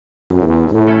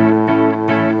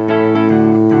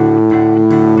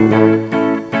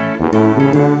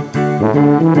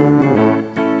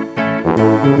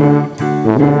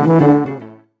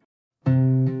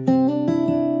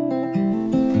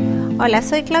Hola,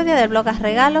 soy Claudia del blog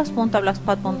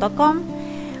hazregalos.blogspot.com.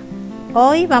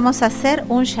 Hoy vamos a hacer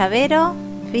un llavero.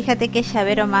 Fíjate qué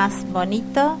llavero más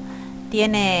bonito.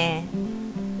 Tiene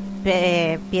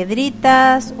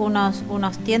piedritas,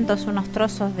 unos tientos, unos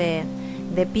trozos de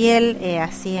piel,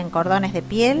 así en cordones de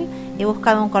piel. He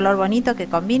buscado un color bonito que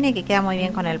combine y que queda muy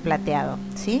bien con el plateado,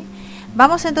 ¿sí?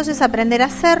 Vamos entonces a aprender a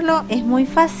hacerlo. Es muy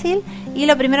fácil y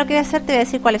lo primero que voy a hacer, te voy a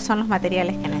decir cuáles son los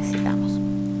materiales que necesitamos.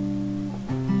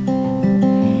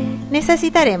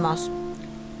 Necesitaremos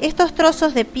estos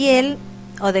trozos de piel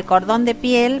o de cordón de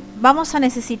piel. Vamos a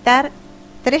necesitar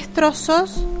 3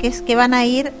 trozos que van a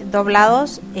ir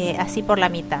doblados así por la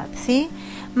mitad, ¿sí?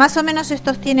 Más o menos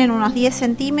estos tienen unos 10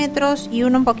 centímetros y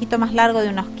uno un poquito más largo de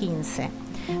unos 15,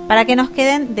 para que nos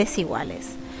queden desiguales.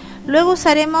 Luego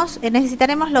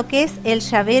necesitaremos lo que es el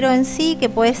llavero en sí, que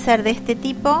puede ser de este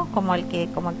tipo, como el que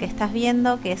estás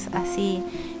viendo, que es así.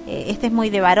 Este es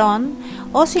muy de varón,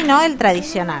 o si no el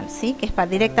tradicional, ¿sí? Que es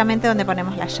directamente donde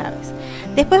ponemos las llaves.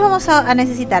 Después vamos a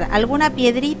necesitar alguna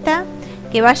piedrita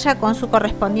que vaya con su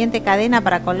correspondiente cadena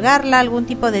para colgarla, algún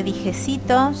tipo de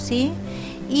dijecito, ¿sí?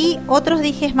 Y otros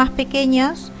dijes más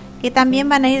pequeños que también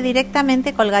van a ir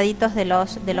directamente colgaditos de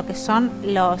lo que son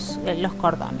los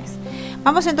cordones.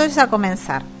 Vamos entonces a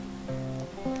comenzar.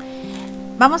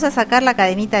 Vamos a sacar la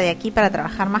cadenita de aquí para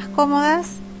trabajar más cómodas.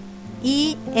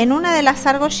 Y en una de las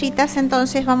argollitas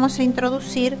entonces vamos a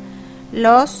introducir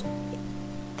los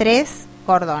 3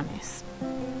 cordones.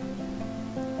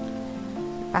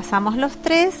 Pasamos los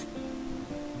 3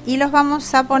 y los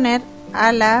vamos a poner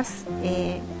a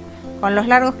con los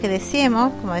largos que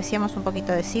deseemos, como decíamos, un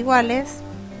poquito desiguales.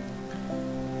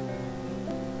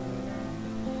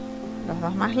 Los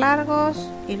 2 más largos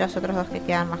y los otros 2 que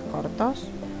quedan más cortos.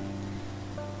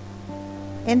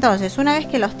 Entonces, una vez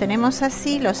que los tenemos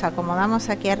así, los acomodamos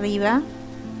aquí arriba,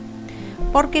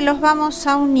 porque los vamos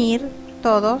a unir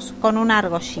todos con una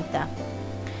argollita.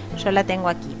 Yo la tengo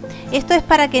aquí. Esto es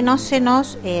para que no se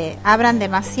nos abran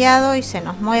demasiado y se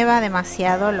nos mueva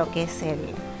demasiado lo que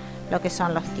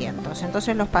son los tientos.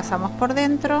 Entonces los pasamos por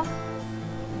dentro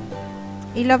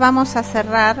y lo vamos a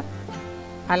cerrar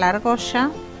a la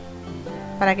argolla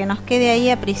para que nos quede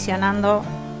ahí aprisionando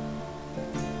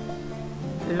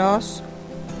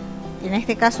en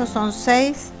este caso son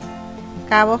 6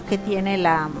 cabos que tiene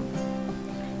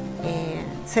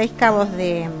 6 cabos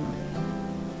de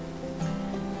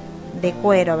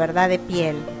cuero, ¿verdad? De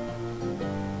piel.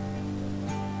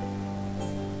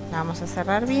 Vamos a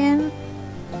cerrar bien.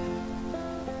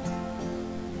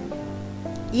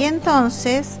 Y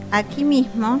entonces aquí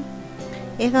mismo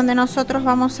es donde nosotros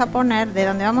vamos a poner, de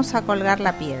donde vamos a colgar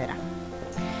la piedra.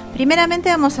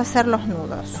 Primeramente vamos a hacer los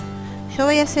nudos. Yo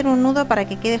voy a hacer un nudo para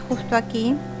que quede justo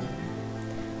aquí,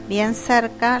 bien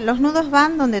cerca. Los nudos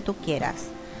van donde tú quieras,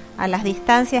 a las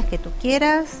distancias que tú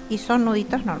quieras, y son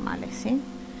nuditos normales, ¿sí?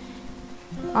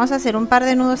 Vamos a hacer un par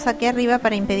de nudos aquí arriba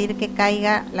para impedir que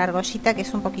caiga la argollita, que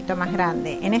es un poquito más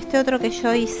grande. En este otro que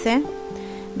yo hice,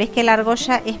 ves que la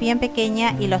argolla es bien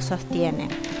pequeña y lo sostiene.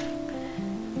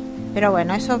 Pero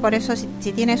bueno, por eso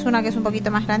si tienes una que es un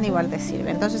poquito más grande, igual te sirve.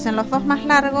 Entonces en los 2 más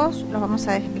largos les vamos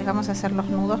a hacer los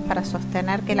nudos para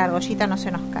sostener que la argollita no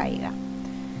se nos caiga.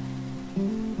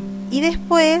 Y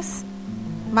después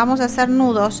vamos a hacer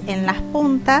nudos en las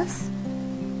puntas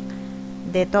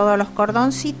de todos los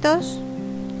cordoncitos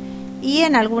y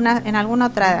en alguna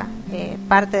otra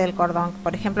parte del cordón.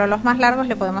 Por ejemplo, los más largos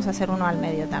le podemos hacer uno al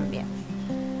medio también.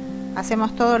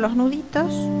 Hacemos todos los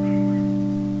nuditos.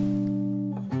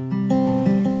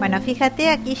 Bueno, fíjate,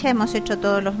 aquí ya hemos hecho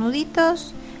todos los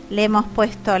nuditos, le hemos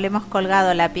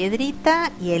colgado la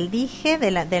piedrita y el dije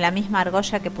de la misma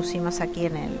argolla que pusimos aquí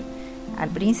al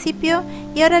principio,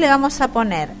 y ahora le vamos a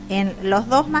poner en los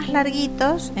 2 más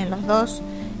larguitos, en los 2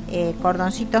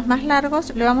 cordoncitos más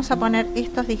largos, le vamos a poner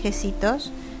estos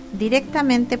dijecitos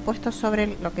directamente puestos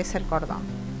sobre lo que es el cordón.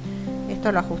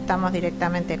 Esto lo ajustamos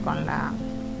directamente con la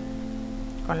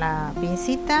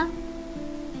pincita.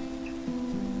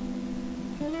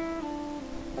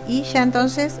 Y ya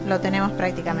entonces lo tenemos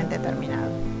prácticamente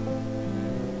terminado.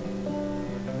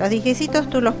 Los dijecitos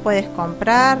tú los puedes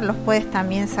comprar, los puedes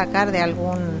también sacar de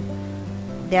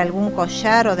algún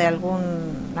collar o de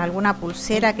alguna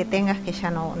pulsera que tengas que ya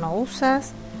no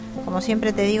usas. Como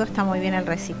siempre te digo, está muy bien el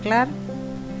reciclar.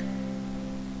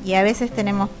 Y a veces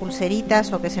tenemos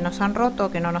pulseritas o que se nos han roto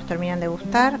o que no nos terminan de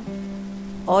gustar,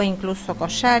 o incluso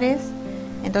collares.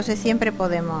 Entonces siempre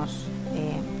podemos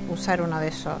usar uno de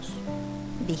esos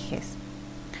dijes.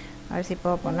 A ver si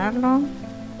puedo ponerlo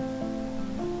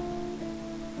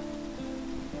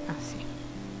así.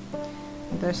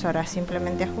 Entonces ahora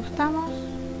simplemente ajustamos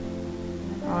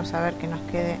Vamos a ver que nos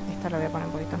quede. Esta lo voy a poner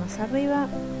un poquito más arriba.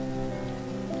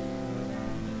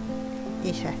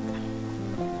 Y ya está.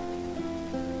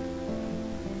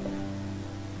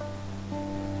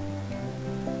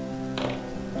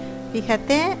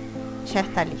 Fíjate, ya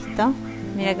está listo.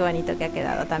 Mira qué bonito que ha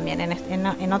quedado también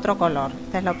en otro color.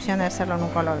 Esta es la opción de hacerlo en un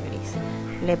color gris.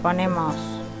 Le ponemos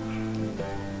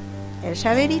el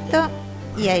llaverito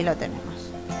y ahí lo tenemos.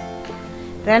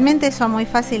 Realmente son muy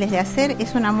fáciles de hacer.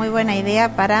 Es una muy buena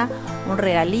idea para un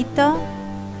regalito.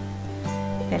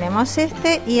 Tenemos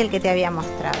este y el que te había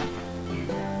mostrado.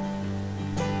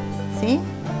 ¿Sí?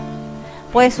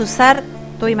 Puedes usar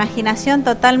tu imaginación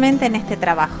totalmente en este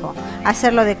trabajo,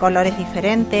 hacerlo de colores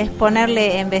diferentes,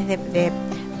 ponerle en vez de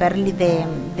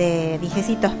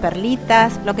dijecitos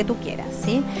perlitas, lo que tú quieras,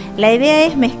 ¿sí? La idea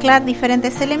es mezclar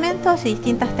diferentes elementos y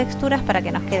distintas texturas para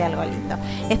que nos quede algo lindo.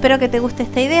 Espero que te guste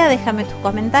esta idea, déjame tus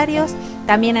comentarios,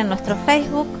 también en nuestro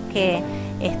Facebook que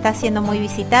está siendo muy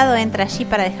visitado, entra allí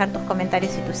para dejar tus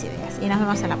comentarios y tus ideas y nos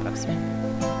vemos en la próxima.